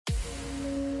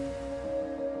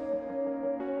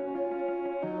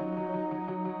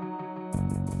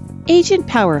Agent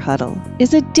Power Huddle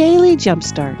is a daily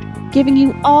jumpstart, giving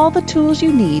you all the tools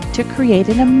you need to create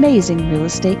an amazing real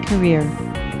estate career.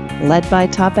 Led by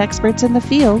top experts in the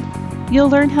field, you'll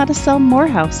learn how to sell more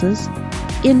houses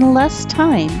in less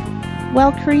time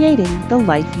while creating the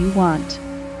life you want.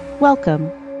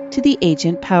 Welcome to the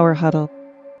Agent Power Huddle.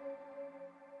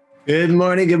 Good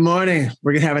morning. Good morning.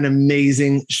 We're going to have an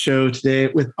amazing show today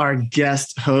with our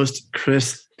guest host,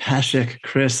 Chris Pesek.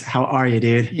 Chris, how are you,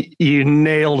 dude? You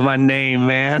nailed my name,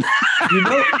 man.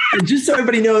 Just so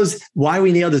everybody knows why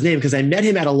we nailed his name, because I met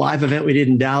him at a live event we did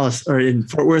in Dallas or in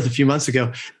Fort Worth a few months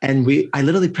ago. And I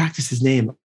literally practiced his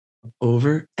name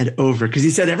over and over because he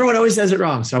said, everyone always says it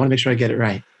wrong. So I want to make sure I get it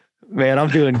right. Man, I'm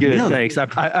doing good. Thanks.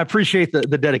 I appreciate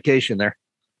the dedication there.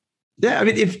 Yeah. I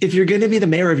mean, if you're going to be the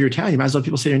mayor of your town, you might as well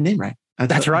people say your name right.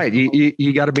 That's right.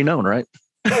 You got to be known, right?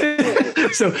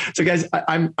 So guys,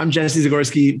 I'm Jesse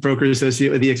Zagorski, broker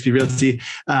associate with eXp Realty.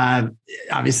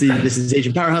 Obviously, this is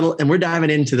Agent Power Huddle, and we're diving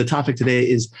into the topic today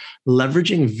is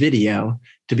leveraging video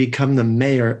to become the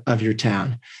mayor of your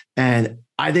town. And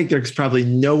I think there's probably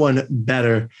no one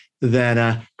better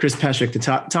than Chris Pesek to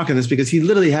talk on this, because he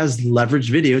literally has leveraged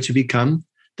video to become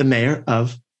the mayor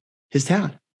of his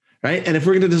town, right? And if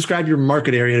we're going to describe your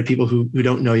market area to people who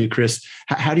don't know you, Chris,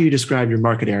 how do you describe your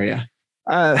market area?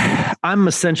 I'm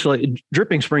essentially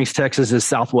Dripping Springs, Texas is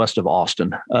southwest of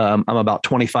Austin. I'm about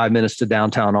 25 minutes to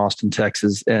downtown Austin,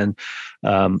 Texas, and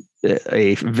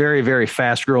a very, very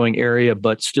fast growing area,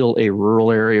 but still a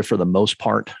rural area for the most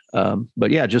part. But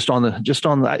yeah, just on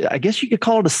the, I guess you could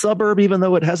call it a suburb, even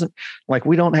though it hasn't, like,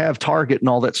 we don't have Target and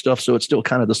all that stuff. So it's still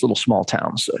kind of this little small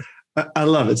town. So I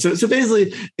love it. So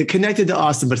basically connected to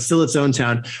Austin, but still its own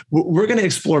town. We're going to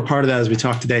explore part of that as we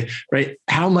talk today, right?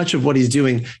 How much of what he's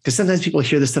doing, because sometimes people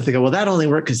hear this stuff, they go, well, that only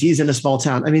worked because he's in a small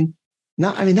town.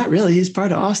 Not really. He's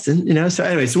part of Austin, So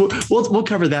anyway, so we'll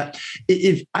cover that.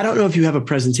 If I don't know if you have a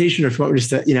presentation or if you want me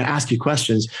just to, ask you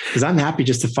questions, because I'm happy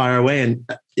just to fire away. And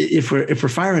if we're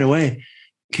firing away,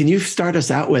 can you start us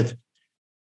out with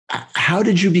how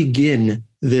did you begin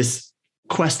this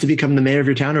quest to become the mayor of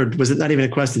your town, or was it not even a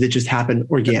quest? Did it just happen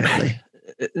organically?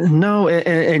 No.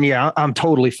 And yeah, I'm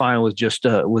totally fine with just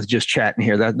chatting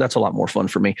here. That's a lot more fun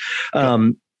for me.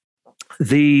 God,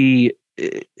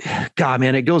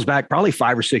 man, it goes back probably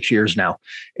 5 or 6 years now.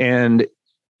 And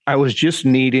I was just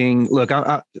needing, so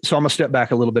I'm going to step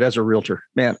back a little bit as a realtor.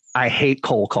 Man, I hate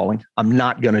cold calling. I'm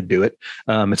not going to do it.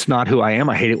 It's not who I am.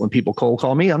 I hate it when people cold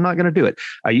call me. I'm not going to do it.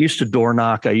 I used to door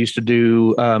knock. I used to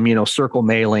do, circle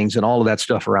mailings and all of that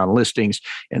stuff around listings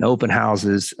and open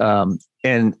houses.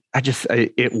 And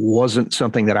it wasn't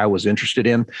something that I was interested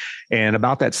in. And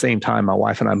about that same time, my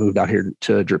wife and I moved out here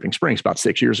to Dripping Springs about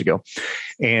 6 years ago.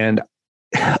 And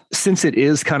since it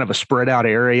is kind of a spread out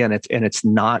area and it's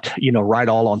not, right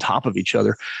all on top of each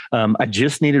other, I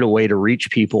just needed a way to reach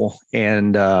people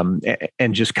and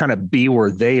just kind of be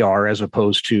where they are, as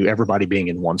opposed to everybody being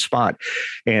in one spot.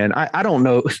 And I don't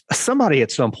know, somebody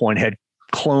at some point had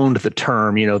cloned the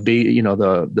term,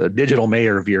 the digital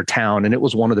mayor of your town. And it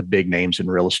was one of the big names in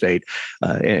real estate.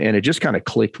 And it just kind of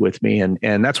clicked with me.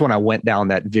 And that's when I went down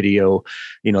that video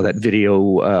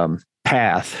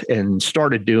path and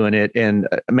started doing it, and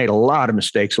made a lot of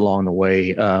mistakes along the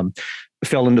way.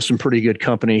 Fell into some pretty good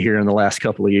company here in the last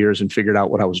couple of years and figured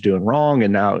out what I was doing wrong.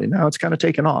 And now it's kind of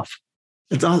taken off.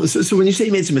 It's awesome. So when you say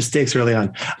you made some mistakes early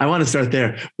on, I want to start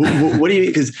there. What do you mean?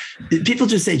 Because people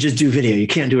just say, just do video. You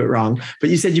can't do it wrong.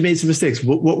 But you said you made some mistakes.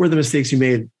 What were the mistakes you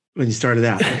made when you started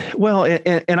out? Well,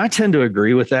 and I tend to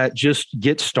agree with that. Just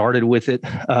get started with it.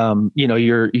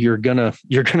 You're gonna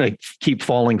keep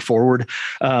falling forward.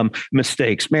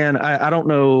 Mistakes, man. I don't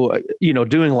know.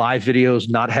 Doing live videos,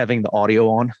 not having the audio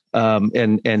on,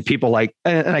 and people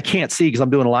and I can't see because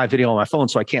I'm doing a live video on my phone,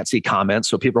 so I can't see comments.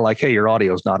 So people are like, "Hey, your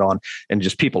audio's not on," and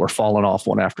just people are falling off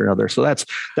one after another. So that's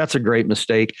a great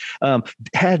mistake.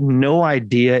 Had no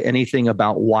idea anything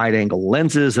about wide angle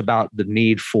lenses, about the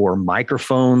need for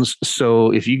microphones.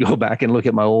 So if you go back and look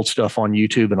at my old stuff on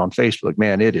YouTube and on Facebook,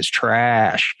 man, it is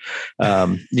trash.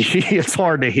 It's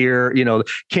hard to hear,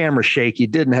 camera shaky,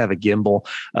 didn't have a gimbal.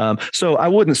 So I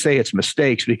wouldn't say it's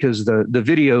mistakes, because the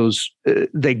videos,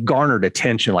 they garnered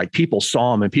attention. Like, people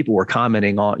saw them and people were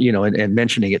commenting on, and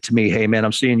mentioning it to me. Hey man,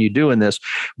 I'm seeing you doing this.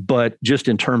 But just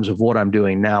in terms of what I'm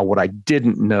doing now, what I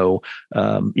didn't know,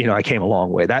 I came a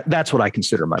long way. That's what I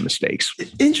consider my mistakes.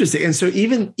 Interesting. And so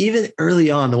even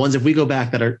early on, the ones, if we go back,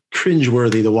 that are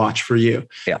cringeworthy to watch for you,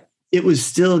 yeah, it was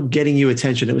still getting you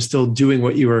attention. It was still doing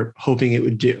what you were hoping it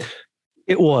would do.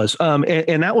 It was.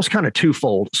 And that was kind of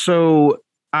twofold. So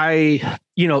I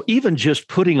even just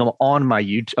putting them on my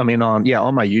YouTube,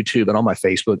 on my YouTube and on my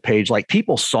Facebook page, like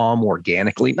people saw them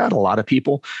organically, not a lot of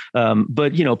people,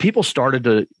 but, people started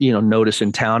to, notice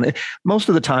in town. Most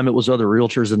of the time it was other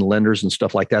realtors and lenders and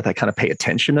stuff like that kind of pay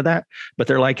attention to that. But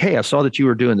they're like, hey, I saw that you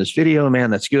were doing this video, man,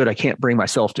 that's good. I can't bring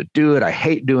myself to do it. I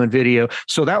hate doing video.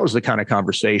 So that was the kind of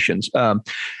conversations.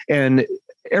 And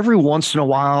every once in a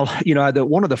while,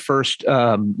 one of the first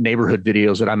neighborhood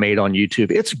videos that I made on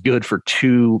YouTube, it's good for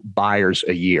 2 buyers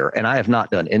a year. And I have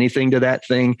not done anything to that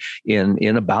thing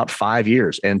in about 5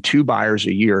 years. And 2 buyers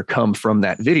a year come from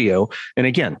that video. And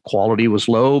again, quality was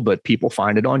low, but people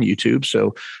find it on YouTube.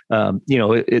 So,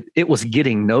 it was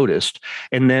getting noticed.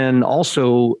 And then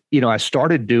also, I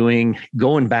started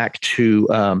going back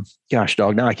to, gosh,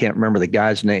 dog, now I can't remember the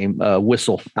guy's name,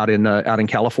 Whistle out in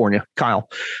California, Kyle.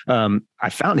 I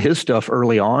found his stuff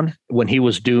early on when he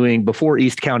was doing before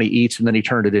East County Eats, and then he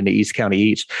turned it into East County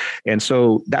Eats. And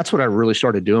so that's what I really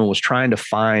started doing, was trying to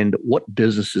find what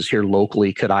businesses here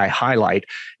locally could I highlight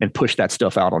and push that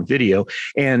stuff out on video.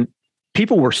 And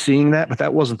people were seeing that, but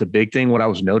that wasn't the big thing. What I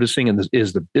was noticing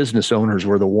is the business owners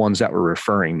were the ones that were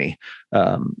referring me.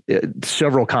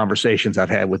 Several conversations I've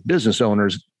had with business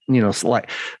owners, like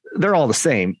they're all the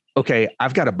same. Okay,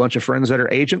 I've got a bunch of friends that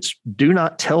are agents. Do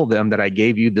not tell them that I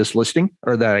gave you this listing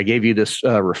or that I gave you this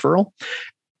referral.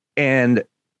 And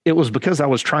it was because I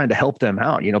was trying to help them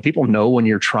out. People know when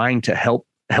you're trying to help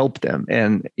them.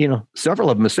 And, several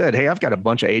of them have said, hey, I've got a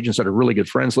bunch of agents that are really good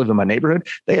friends, live in my neighborhood.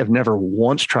 They have never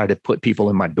once tried to put people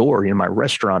in my door, in my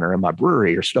restaurant or in my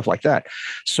brewery or stuff like that.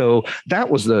 So that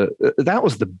was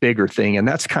the bigger thing. And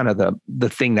that's kind of the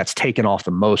thing that's taken off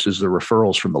the most, is the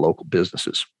referrals from the local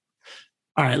businesses.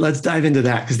 All right, let's dive into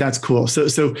that, because that's cool.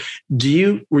 So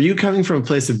were you coming from a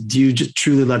place of, do you just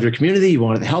truly love your community? You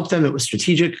wanted to help them. It was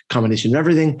strategic, combination of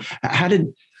everything.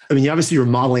 Obviously you were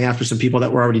modeling after some people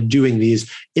that were already doing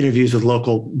these interviews with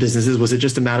local businesses. Was it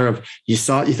just a matter of you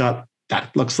saw it, you thought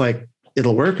that looks like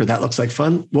it'll work, or that looks like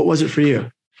fun? What was it for you?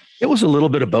 It was a little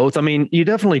bit of both. You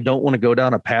definitely don't want to go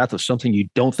down a path of something you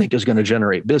don't think is going to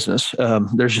generate business.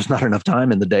 There's just not enough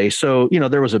time in the day. So,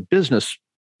 there was a business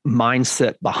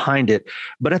mindset behind it,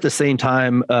 but at the same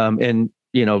time,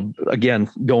 again,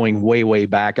 going way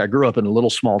back, I grew up in a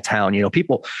little small town.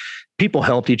 People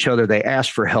helped each other. They asked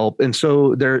for help. And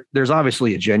so there's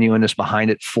obviously a genuineness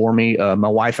behind it for me. My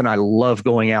wife and I love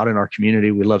going out in our community.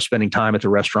 We love spending time at the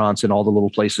restaurants and all the little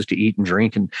places to eat and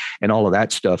drink and all of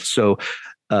that stuff. So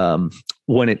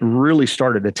when it really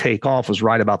started to take off was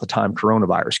right about the time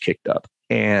coronavirus kicked up.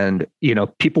 And,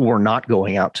 people were not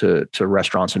going out to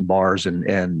restaurants and bars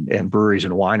and breweries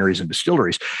and wineries and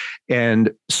distilleries.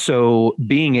 And so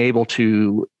being able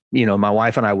to, my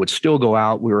wife and I would still go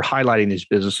out. We were highlighting these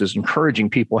businesses, encouraging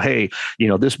people, hey,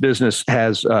 this business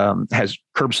has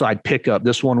curbside pickup.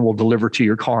 This one will deliver to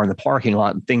your car in the parking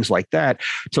lot and things like that,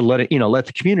 to let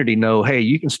the community know, hey,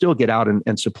 you can still get out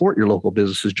and support your local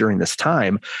businesses during this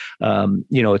time.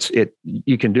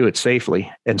 You can do it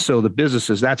safely. And so the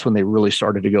businesses, that's when they really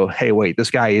started to go, hey, wait,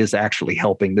 this guy is actually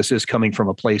helping. This is coming from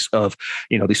a place of,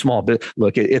 these small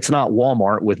look, it's not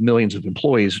Walmart with millions of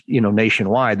employees,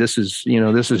 nationwide. This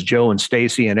is Joe and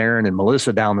Stacy and Aaron and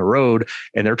Melissa down the road,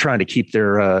 and they're trying to keep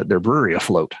their brewery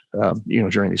afloat,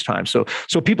 during these times.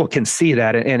 So people can see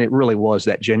that, and it really was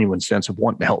that genuine sense of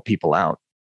wanting to help people out.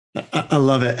 I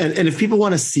love it. And if people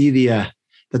want to see the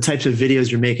types of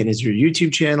videos you're making, is your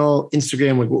YouTube channel,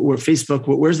 Instagram, or Facebook,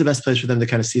 where's the best place for them to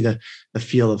kind of see the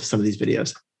feel of some of these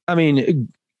videos?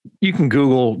 You can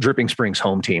Google Dripping Springs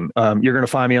Home Team. You're going to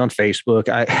find me on Facebook.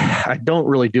 I don't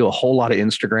really do a whole lot of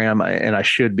Instagram, and I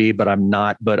should be, but I'm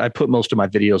not. But I put most of my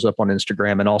videos up on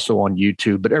Instagram and also on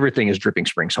YouTube, but everything is Dripping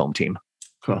Springs Home Team.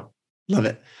 Cool. Love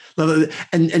it.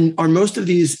 And are most of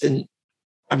these, and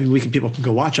people can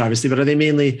go watch obviously, but are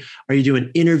you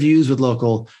doing interviews with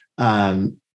local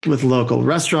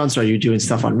restaurants? Are you doing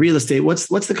stuff on real estate? What's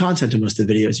the content of most of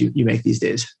the videos you make these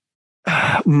days?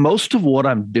 Most of what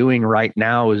I'm doing right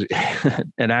now is,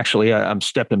 and actually I'm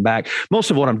stepping back. Most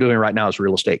of what I'm doing right now is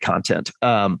real estate content.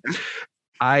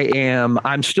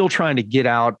 I'm still trying to get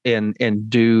out and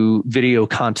do video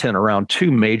content around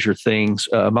 2 major things.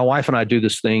 My wife and I do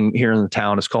this thing here in the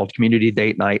town. It's called Community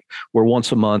Date Night, where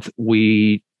once a month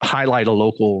we highlight a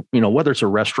local, whether it's a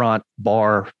restaurant,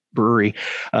 bar, brewery.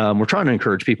 We're trying to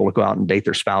encourage people to go out and date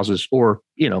their spouses or,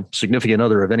 significant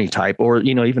other of any type, or,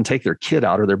 even take their kid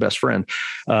out or their best friend.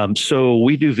 So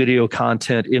we do video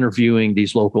content interviewing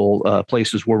these local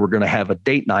places where we're going to have a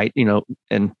date night,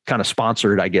 and kind of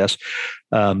sponsored, I guess.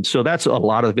 So that's a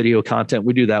lot of video content.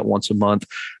 We do that once a month.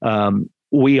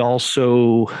 We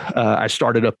also, I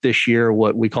started up this year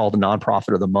what we call the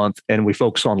nonprofit of the month, and we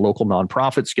focus on local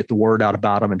nonprofits, get the word out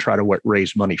about them and try to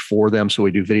raise money for them. So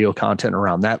we do video content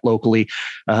around that locally.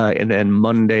 And then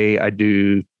Monday, I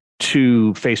do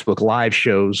 2 Facebook Live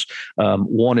shows.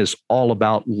 One is all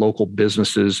about local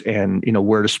businesses and,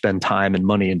 where to spend time and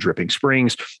money in Dripping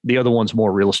Springs. The other one's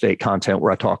more real estate content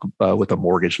where I talk with a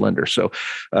mortgage lender. So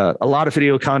a lot of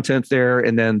video content there.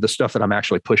 And then the stuff that I'm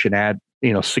actually pushing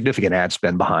significant ad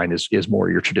spend behind is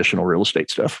more your traditional real estate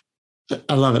stuff.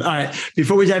 I love it. All right.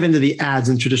 Before we dive into the ads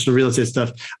and traditional real estate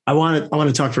stuff, I want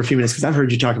to talk for a few minutes because I've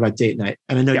heard you talk about date night,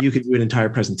 and I know you could do an entire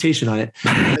presentation on it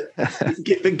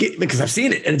because I've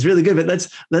seen it and it's really good. But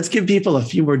let's give people a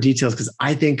few more details because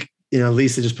I think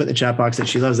Lisa just put in the chat box that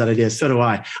she loves that idea. So do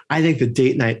I. I think the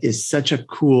date night is such a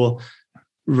cool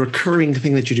recurring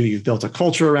thing that you do. You've built a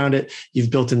culture around it. You've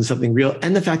built in something real,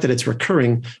 and the fact that it's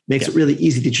recurring makes it really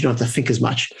easy that you don't have to think as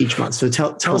much each month. So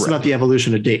tell us about the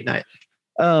evolution of date night.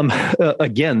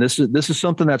 Again, this is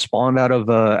something that spawned out of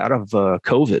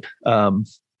COVID.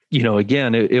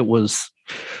 Again, it was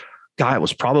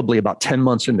probably about 10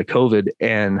 months into COVID,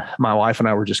 and my wife and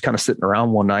I were just kind of sitting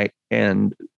around one night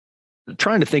and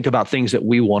trying to think about things that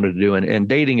we wanted to do. And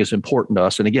dating is important to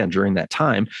us. And again, during that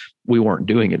time, we weren't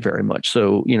doing it very much.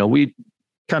 So, we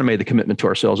kind of made the commitment to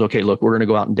ourselves. Okay, look, we're going to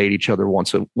go out and date each other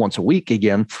once a week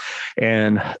again.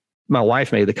 And my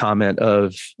wife made the comment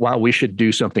of, wow, we should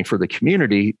do something for the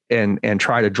community and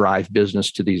try to drive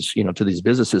business to these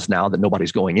businesses now that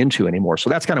nobody's going into anymore. So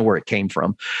that's kind of where it came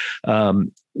from.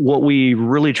 What we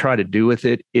really try to do with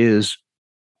it is,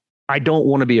 I don't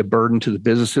want to be a burden to the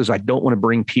businesses. I don't want to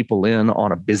bring people in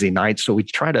on a busy night. So we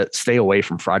try to stay away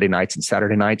from Friday nights and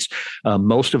Saturday nights.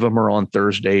 Most of them are on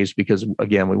Thursdays because,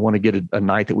 again, we want to get a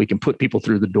night that we can put people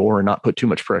through the door and not put too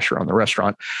much pressure on the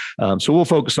restaurant. So we'll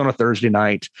focus on a Thursday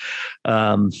night.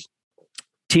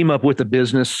 Team up with the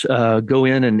business, go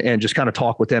in and just kind of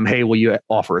talk with them. Hey, will you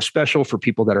offer a special for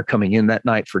people that are coming in that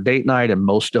night for date night? And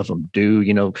most of them do.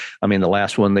 The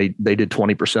last one, they did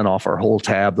 20% off our whole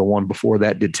tab. The one before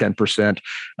that did 10%.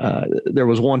 There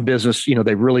was one business,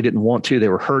 they really didn't want to. They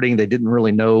were hurting. They didn't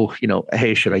really know,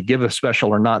 hey, should I give a special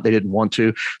or not? They didn't want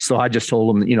to. So I just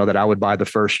told them, that I would buy the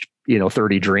first,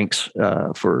 30 drinks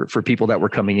for people that were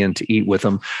coming in to eat with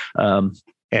them.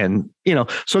 And,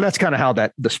 so that's kind of how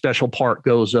the special part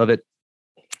goes of it.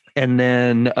 And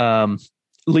then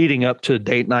leading up to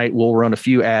date night, we'll run a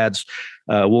few ads.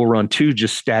 We'll run 2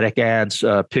 just static ads,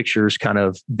 pictures, kind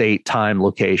of date, time,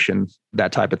 location,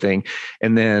 that type of thing.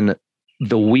 And then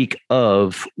the week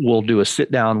of, we'll do a sit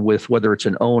down with whether it's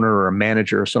an owner or a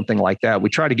manager or something like that. We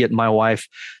try to get my wife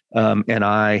and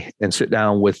I and sit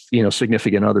down with,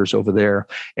 significant others over there,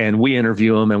 and we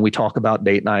interview them and we talk about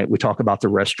date night. We talk about the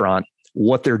restaurant,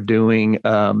 what they're doing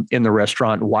in the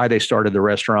restaurant, why they started the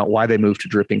restaurant, why they moved to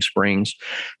Dripping Springs.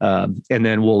 And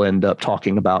then we'll end up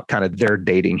talking about kind of their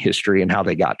dating history and how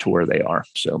they got to where they are.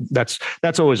 So that's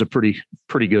always a pretty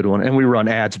good one. And we run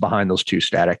ads behind those 2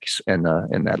 statics and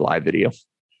that live video.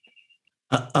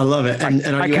 I love it.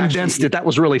 And I condensed it. That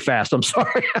was really fast. I'm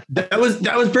sorry. That was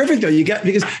perfect though.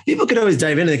 Because people could always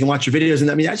dive in and they can watch your videos. And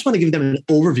I just want to give them an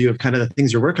overview of kind of the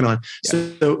things you're working on.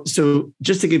 Yeah. So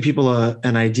just to give people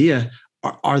an idea,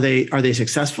 are they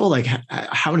successful? Like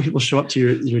how many people show up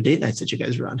to your date nights that you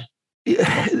guys run?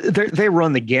 They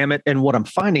run the gamut. And what I'm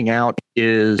finding out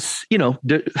is,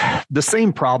 the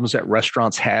same problems that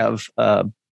restaurants have,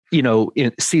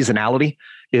 in seasonality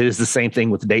is the same thing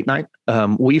with date night.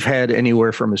 We've had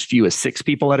anywhere from as few as 6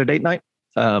 people at a date night,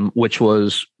 which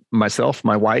was myself,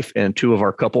 my wife, and 2 of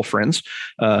our couple friends,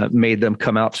 made them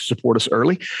come out to support us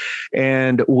early.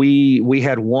 And we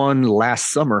had one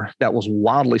last summer that was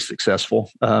wildly successful.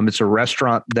 It's a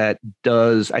restaurant that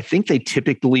does, I think they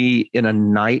typically in a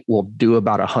night will do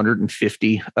about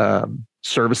 150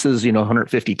 services,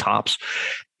 150 tops.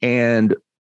 And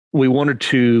we wanted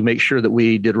to make sure that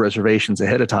we did reservations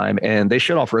ahead of time, and they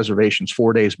shut off reservations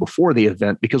 4 days before the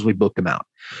event because we booked them out.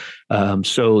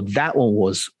 So that one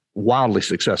was wildly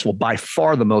successful, by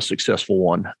far the most successful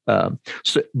one.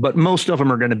 But most of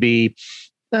them are going to be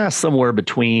somewhere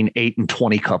between 8 and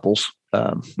 20 couples.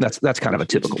 That's kind of a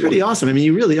typical. It's pretty awesome.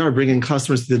 You really are bringing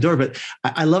customers to the door, but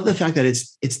I love the fact that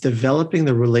it's developing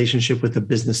the relationship with the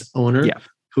business owner. Yeah.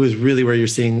 Who is really where you're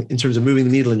seeing in terms of moving the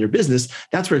needle in your business.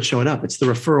 That's where it's showing up. It's the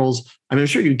referrals. I'm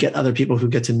sure you get other people who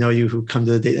get to know you, who come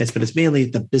to the date nights, but it's mainly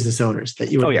the business owners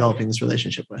that you are developing this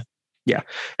relationship with. Yeah.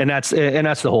 And that's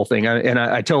the whole thing.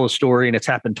 I tell a story, and it's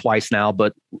happened twice now,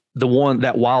 but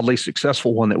that wildly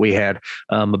successful one that we had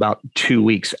about 2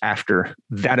 weeks after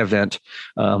that event,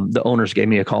 the owners gave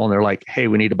me a call and they're like, hey,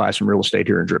 we need to buy some real estate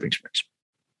here in Dripping Springs.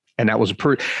 And that was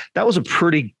a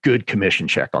pretty good commission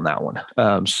check on that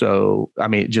one. So, I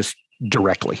mean, just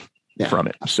directly from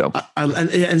it. So,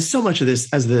 and so much of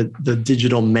this, as the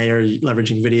digital mayor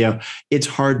leveraging video, it's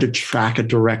hard to track a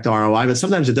direct ROI, but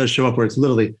sometimes it does show up where it's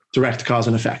literally direct cause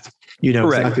and effect. You know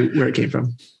exactly where it came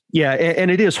from. Yeah. And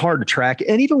it is hard to track.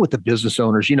 And even with the business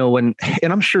owners, you know, and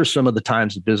I'm sure some of the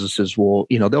times the businesses will,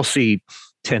 you know, they'll see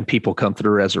 10 people come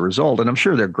through as a result. And I'm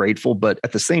sure they're grateful, but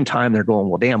at the same time, they're going,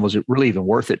 well, damn, was it really even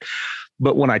worth it?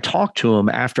 But when I talk to them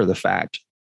after the fact,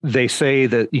 they say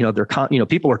that, you know,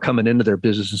 people are coming into their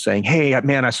business and saying, hey,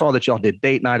 man, I saw that y'all did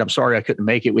date night. I'm sorry I couldn't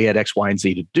make it. We had X, Y, and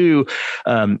Z to do.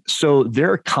 So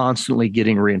they're constantly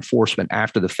getting reinforcement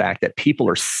after the fact that people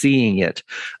are seeing it.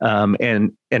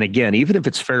 And again, even if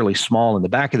it's fairly small, in the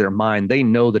back of their mind, they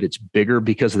know that it's bigger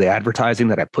because of the advertising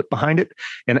that I put behind it.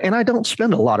 And I don't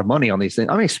spend a lot of money on these things.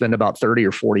 I may spend about $30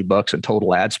 or $40 in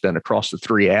total ad spend across the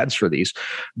 3 ads for these.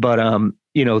 But,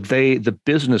 you know, the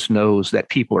business knows that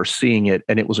people are seeing it,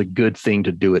 and it was a good thing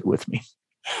to do it with me.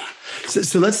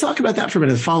 So let's talk about that for a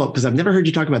minute, follow-up, because I've never heard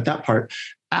you talk about that part.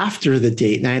 After the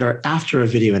date night or after a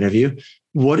video interview,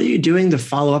 what are you doing to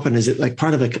follow up? And is it like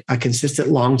part of a consistent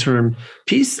long-term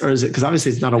piece, or is it, because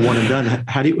obviously it's not a one and done.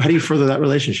 How do you further that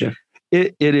relationship?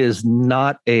 It is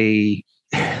not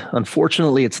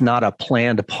unfortunately, it's not a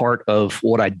planned part of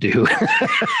what I do.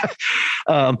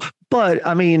 But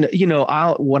I mean, you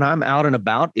know, when I'm out and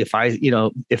about, if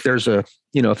there's an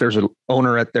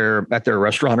owner at their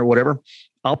restaurant or whatever,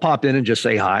 I'll pop in and just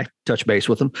say hi, touch base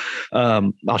with them.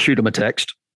 I'll shoot them a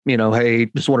text, you know, hey,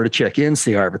 just wanted to check in,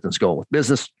 see how everything's going with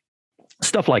business,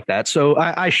 stuff like that. So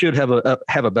I should have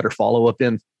a better follow-up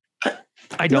in.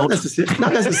 I don't.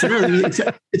 Not necessarily.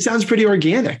 It sounds pretty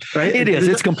organic, right? It is.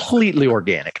 It's completely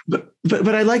organic. But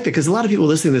I like that, because a lot of people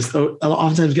listening to this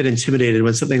oftentimes get intimidated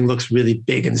when something looks really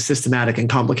big and systematic and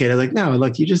complicated. Like, no,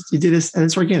 look, you do this and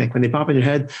it's organic. When they pop in your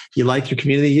head, you like your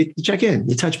community, you check in,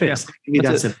 you touch base. Yeah,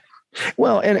 that's it.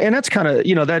 Well, and that's kind of,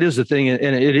 you know, that is the thing.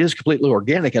 And it is completely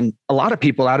organic. And a lot of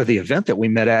people out of the event that we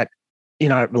met at, you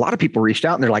know, a lot of people reached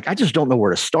out and they're like, I just don't know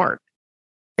where to start.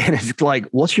 And it's like,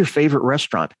 what's your favorite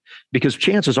restaurant? Because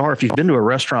chances are, if you've been to a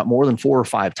restaurant more than 4 or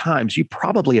 5 times, you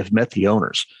probably have met the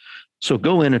owners. So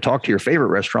go in and talk to your favorite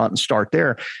restaurant and start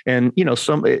there. And, you know,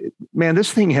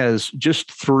 this thing has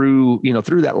just through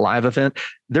that live event,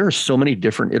 there are so many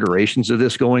different iterations of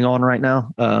this going on right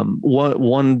now.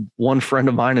 One friend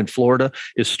of mine in Florida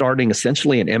is starting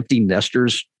essentially an empty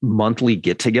nesters monthly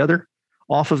get together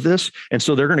off of this. And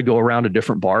so they're going to go around to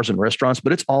different bars and restaurants,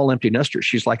 but it's all empty nesters.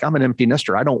 She's like, I'm an empty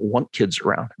nester. I don't want kids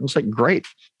around. I was like, great.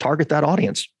 Target that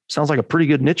audience. Sounds like a pretty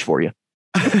good niche for you.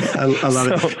 I love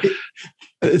it.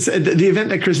 It's the event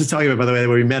that Chris is talking about, by the way,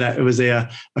 where we met at. It was a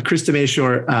Chris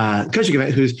DeMayshore coaching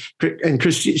event.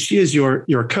 Chris, she is your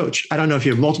coach. I don't know if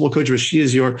you have multiple coaches, but she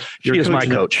is your she is my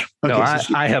coach. Okay, no,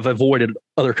 I have avoided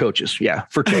other coaches. Yeah,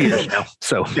 for 2 years now.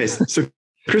 So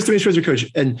Chris DeMayshore is your coach,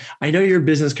 and I know your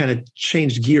business kind of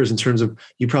changed gears in terms of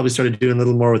you probably started doing a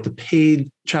little more with the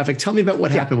paid traffic. Tell me about what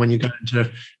happened when you got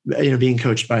into being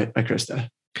coached by Krista.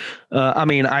 I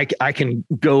mean, I can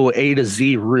go A to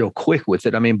Z real quick with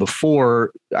it. I mean,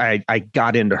 before I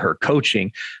got into her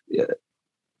coaching,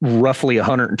 roughly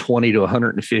 120 to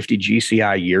 150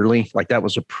 GCI yearly. Like, that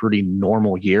was a pretty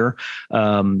normal year.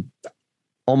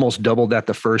 Almost doubled that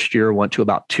the first year, went to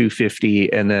about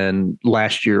 250. And then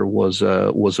last year was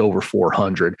over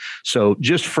 400. So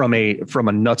just from a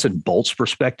nuts and bolts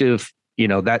perspective, you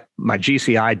know, that my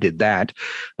GCI did that.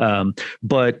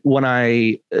 But when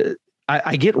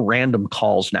I get random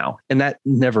calls now, and that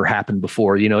never happened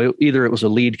before. You know, either it was a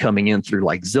lead coming in through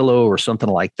like Zillow or something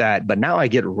like that. But now I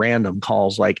get random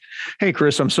calls like, hey,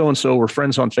 Chris, I'm so-and-so. We're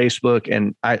friends on Facebook.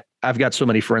 And I've got so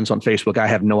many friends on Facebook. I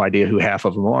have no idea who half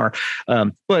of them are.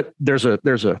 But there's a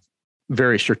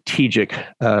very strategic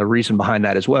reason behind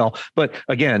that as well. But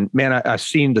again, man, I've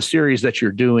seen the series that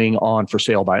you're doing on For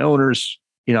Sale by Owners.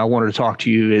 You know, I wanted to talk to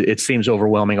you. It seems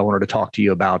overwhelming. I wanted to talk to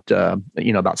you about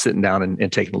sitting down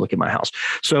and taking a look at my house.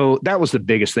 So that was the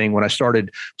biggest thing when I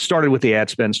started with the ad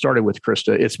spend, started with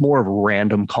Krista. It's more of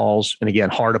random calls. And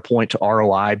again, hard to point to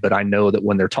ROI, but I know that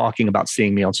when they're talking about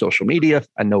seeing me on social media,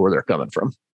 I know where they're coming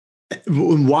from.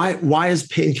 Why is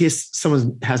paid, in case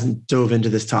someone hasn't dove into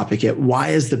this topic yet, why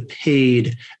is the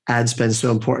paid ad spend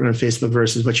so important on Facebook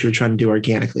versus what you were trying to do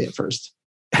organically at first?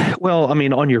 Well, I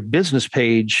mean, on your business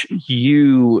page,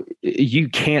 you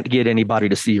can't get anybody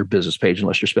to see your business page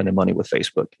unless you're spending money with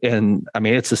Facebook. And I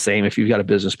mean, it's the same if you've got a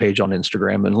business page on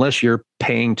Instagram, unless you're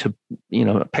paying to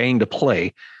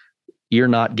play, you're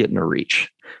not getting a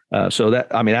reach. So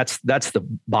that's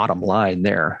the bottom line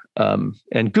there.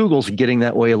 And Google's getting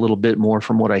that way a little bit more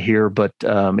from what I hear, but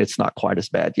it's not quite as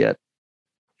bad yet.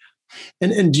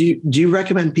 And do you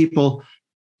recommend people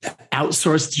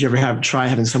outsource? Did you ever try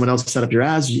having someone else set up your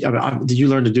ads? Did you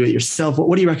learn to do it yourself?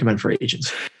 What do you recommend for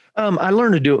agents? I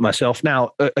learned to do it myself.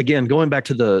 Now, again, going back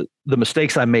to the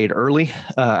mistakes I made early,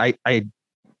 I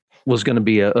was going to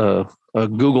be a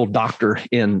Google doctor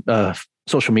in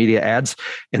social media ads,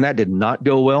 and that did not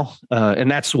go well. And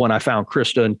that's when I found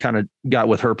Krista and kind of got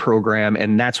with her program.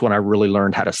 And that's when I really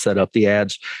learned how to set up the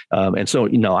ads. And so,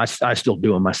 I still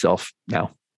do them myself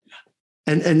now.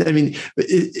 And I mean,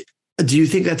 do you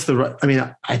think that's the right? I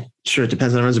mean, I sure it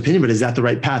depends on everyone's opinion, but is that the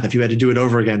right path? If you had to do it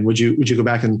over again, would you go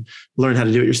back and learn how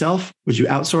to do it yourself? Would you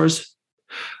outsource?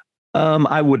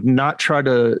 I would not try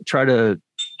to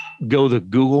go the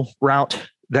Google route.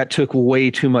 That took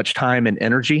way too much time and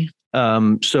energy.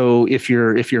 So if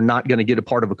you're not going to get a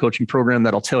part of a coaching program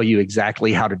that'll tell you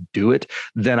exactly how to do it,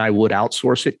 then I would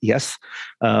outsource it. Yes.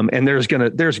 And there's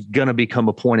gonna become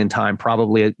a point in time,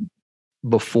 probably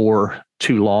before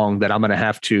too long, that I'm going to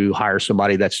have to hire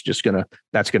somebody that's going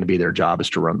to be their job,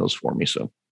 is to run those for me.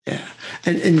 So. Yeah.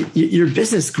 And your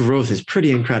business growth is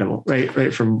pretty incredible, right?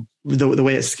 Right. From the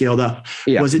way it's scaled up.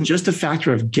 Yeah. Was it just a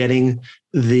factor of getting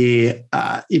the,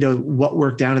 what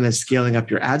worked down and then scaling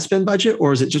up your ad spend budget?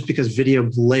 Or is it just because video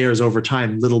layers over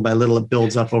time, little by little, it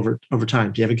builds up over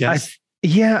time? Do you have a guess?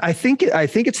 I think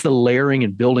it's the layering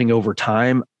and building over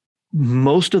time.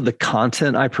 Most of the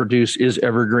content I produce is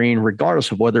evergreen, regardless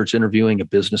of whether it's interviewing a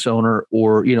business owner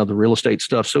or, the real estate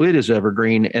stuff. So it is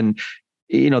evergreen. And,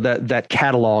 that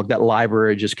catalog, that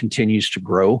library just continues to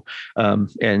grow.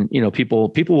 And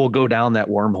people will go down that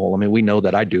wormhole. I mean, we know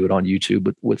that I do it on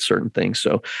YouTube with certain things.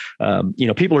 So,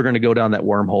 people are going to go down that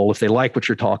wormhole. If they like what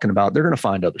you're talking about, they're going to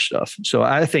find other stuff. So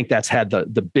I think that's had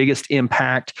the biggest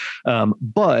impact.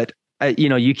 But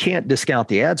you can't discount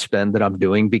the ad spend that I'm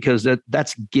doing, because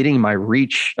that's getting my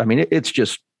reach. I mean, it's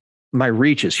just, my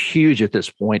reach is huge at this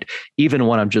point, even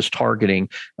when I'm just targeting,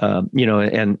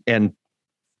 and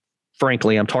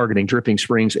frankly, I'm targeting Dripping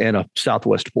Springs and a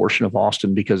southwest portion of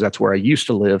Austin, because that's where I used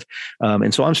to live.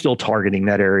 And so I'm still targeting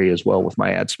that area as well with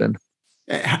my ad spend.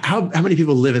 How many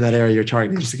people live in that area you're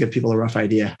targeting, just to give people a rough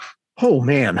idea? Oh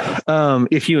man.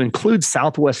 If you include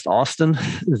Southwest Austin,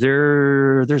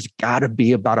 there's gotta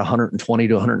be about 120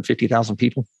 to 150,000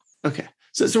 people. Okay.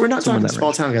 So we're not talking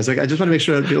small town guys. Like, I just want to make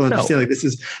sure that people understand, like, this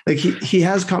is like, he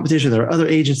has competition. There are other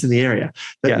agents in the area,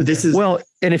 but this is, well,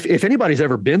 and if anybody's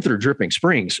ever been through Dripping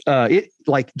Springs,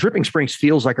 Dripping Springs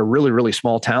feels like a really, really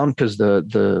small town, because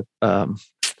the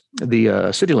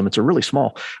city limits are really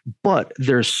small, but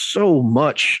there's so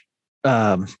much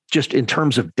just in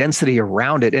terms of density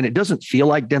around it. And it doesn't feel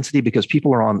like density because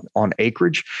people are on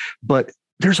acreage, but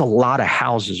there's a lot of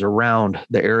houses around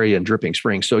the area in Dripping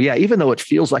Springs. So yeah, even though it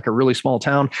feels like a really small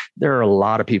town, there are a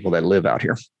lot of people that live out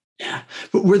here. Yeah.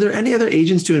 But were there any other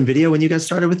agents doing video when you guys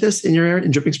started with this in your area in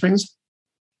Dripping Springs?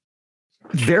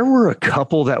 There were a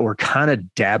couple that were kind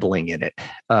of dabbling in it.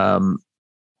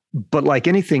 But like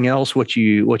anything else, what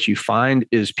you find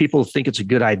is people think it's a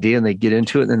good idea and they get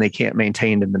into it and then they can't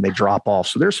maintain it and then they drop off.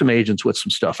 So there's some agents with some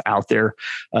stuff out there.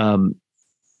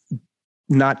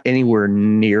 Not anywhere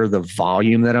near the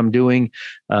volume that I'm doing.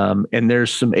 And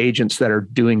there's some agents that are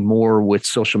doing more with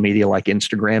social media like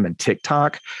Instagram and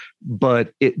TikTok,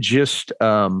 but it just,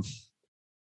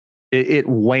 it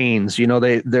wanes,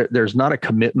 there's not a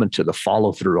commitment to the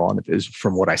follow through on it, is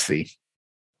from what I see.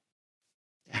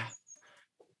 Yeah.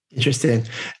 Interesting.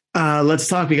 Let's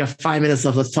talk. We got 5 minutes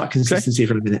left. Let's talk consistency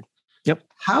for a minute. Yep.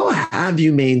 How have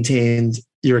you maintained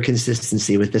your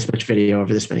consistency with this much video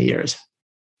over this many years?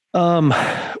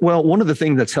 Well, one of the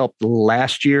things that's helped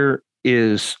last year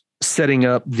is setting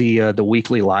up the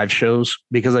weekly live shows,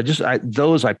 because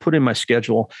I put in my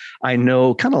schedule. I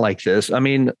know, kind of like this. I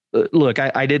mean, look,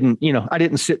 I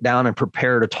didn't sit down and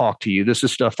prepare to talk to you. This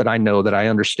is stuff that I know, that I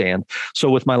understand. So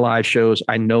with my live shows,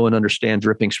 I know and understand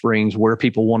Dripping Springs, where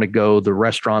people want to go, the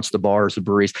restaurants, the bars, the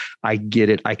breweries. I get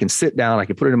it. I can sit down. I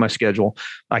can put it in my schedule.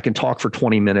 I can talk for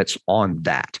 20 minutes on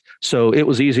that. So it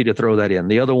was easy to throw that in.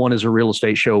 The other one is a real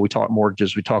estate show. We talk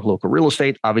mortgages. We talk local real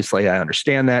estate. Obviously, I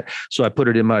understand that. So I put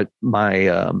it in my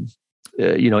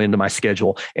into my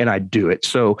schedule and I do it.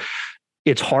 So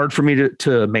it's hard for me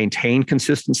to maintain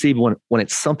consistency when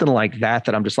it's something like that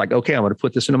I'm just like, okay, I'm going to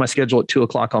put this into my schedule at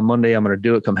 2:00 on Monday. I'm going to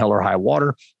do it come hell or high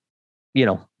water.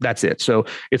 That's it. So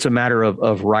it's a matter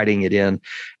of writing it in.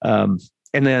 And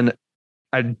then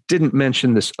I didn't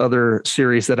mention this other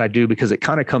series that I do because it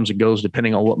kind of comes and goes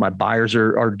depending on what my buyers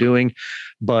are doing.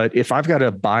 But if I've got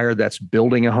a buyer that's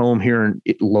building a home here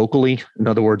locally, in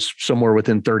other words, somewhere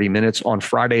within 30 minutes, on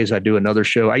Fridays, I do another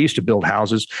show. I used to build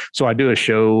houses. So I do a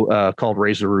show called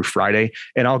Raise the Roof Friday,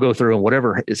 and I'll go through and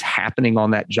whatever is happening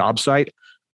on that job site,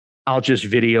 I'll just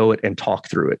video it and talk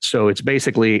through it. So it's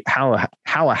basically how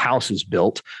a house is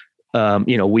built.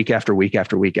 Week after week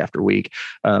after week after week.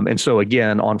 And so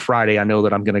again, on Friday, I know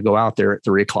that I'm going to go out there at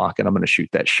 3:00 and I'm going to shoot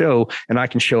that show, and I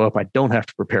can show up. I don't have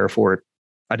to prepare for it.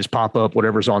 I just pop up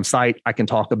whatever's on site. I can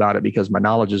talk about it because my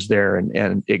knowledge is there,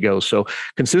 and it goes. So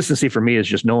consistency for me is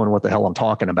just knowing what the hell I'm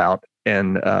talking about,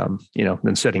 and,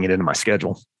 then setting it into my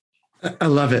schedule. I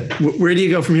love it. Where do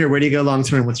you go from here? Where do you go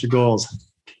long-term? What's your goals?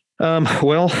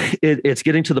 Well, it's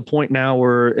getting to the point now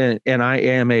where, and I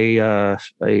am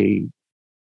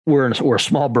we're a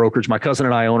small brokerage. My cousin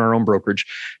and I own our own brokerage.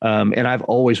 And I've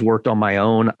always worked on my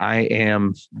own. I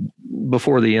am,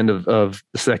 before the end of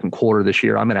the second quarter this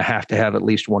year, I'm going to have at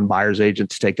least one buyer's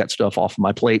agent to take that stuff off of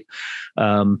my plate.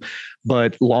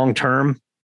 But long-term,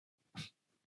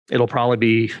 it'll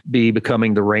probably be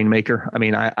becoming the rainmaker. I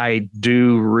mean, I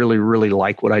do really, really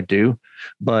like what I do,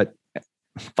 but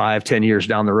 5-10 years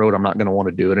down the road, I'm not going to want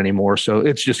to do it anymore. So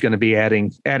it's just going to be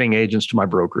adding agents to my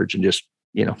brokerage and just,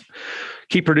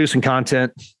 keep producing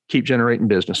content, keep generating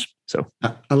business. So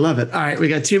I love it. All right. We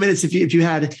got 2 minutes. If you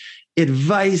had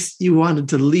advice you wanted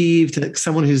to leave to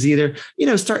someone who's either,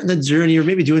 starting the journey or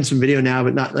maybe doing some video now,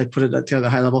 but not like put it to the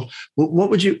high level, what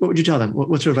would you tell them?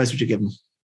 What sort of advice would you give them?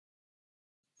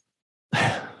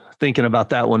 Thinking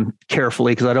about that one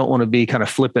carefully, because I don't want to be kind of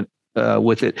flippant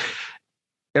with it.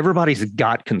 Everybody's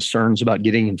got concerns about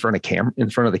getting in front of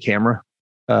the camera.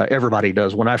 Everybody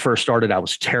does. When I first started, I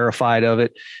was terrified of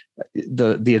it.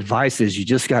 The advice is you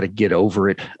just got to get over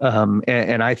it.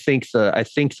 And I think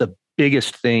the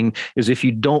biggest thing is, if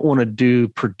you don't want to do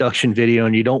production video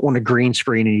and you don't want a green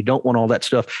screen and you don't want all that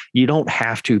stuff, you don't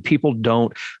have to. People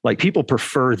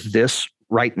prefer this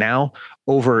right now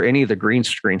over any of the green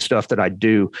screen stuff that I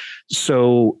do.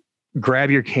 So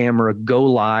grab your camera, go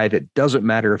live. It doesn't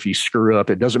matter if you screw up.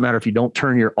 It doesn't matter if you don't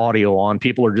turn your audio on.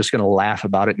 People are just going to laugh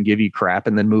about it and give you crap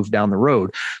and then move down the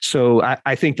road. So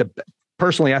I think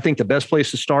the best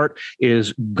place to start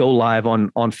is go live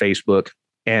on Facebook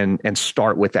and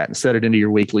start with that and set it into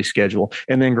your weekly schedule,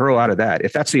 and then grow out of that.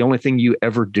 If that's the only thing you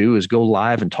ever do is go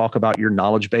live and talk about your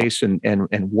knowledge base and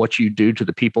what you do to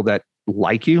the people that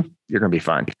like you, you're going to be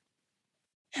fine.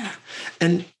 Yeah.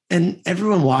 And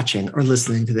everyone watching or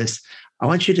listening to this, I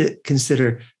want you to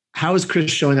consider, how is Chris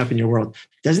showing up in your world?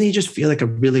 Doesn't he just feel like a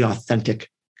really authentic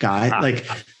guy? Like,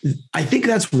 I think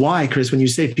that's why, Chris, when you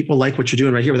say people like what you're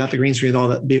doing right here without the green screen and all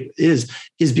that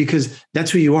is because that's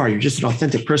who you are. You're just an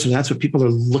authentic person. That's what people are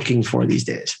looking for these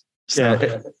days. So.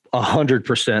 Yeah,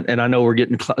 100%. And I know we're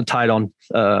getting tight on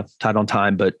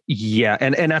time, but yeah.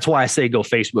 And that's why I say go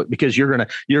Facebook, because you're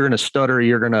going to stutter.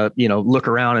 You're going to, look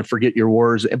around and forget your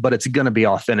words, but it's going to be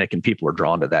authentic and people are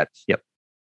drawn to that. Yep.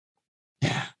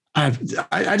 Yeah. I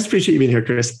just appreciate you being here,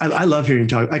 Chris. I love hearing you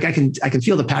talk. Like I can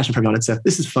feel the passion from you on it. So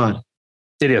this is fun.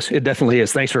 It is. It definitely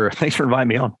is. Thanks for inviting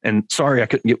me on. And sorry I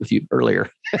couldn't get with you earlier.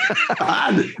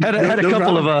 had a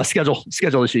couple of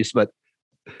schedule issues, but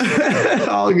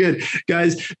all good,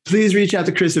 guys. Please reach out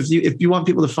to Chris if you want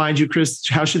people to find you. Chris,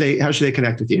 how should they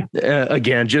connect with you?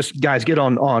 Again, just guys, get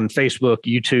on Facebook,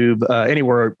 YouTube,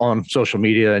 anywhere on social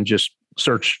media, and just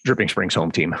search Dripping Springs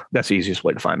Home Team. That's the easiest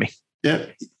way to find me. Yeah.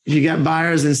 If you got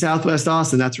buyers in Southwest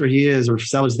Austin, that's where he is, or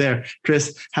sellers there.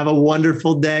 Chris, have a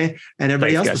wonderful day, and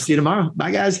everybody else, we'll see you tomorrow.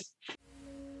 Bye, guys.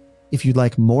 If you'd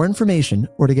like more information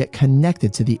or to get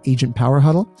connected to the Agent Power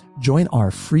Huddle, join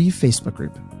our free Facebook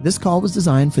group. This call was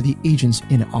designed for the agents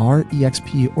in our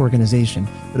EXP organization,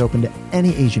 but open to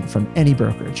any agent from any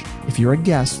brokerage. If you're a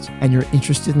guest and you're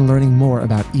interested in learning more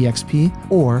about EXP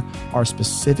or our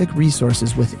specific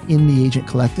resources within the Agent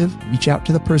Collective, reach out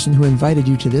to the person who invited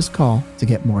you to this call to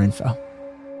get more info.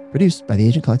 Produced by the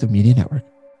Agent Collective Media Network.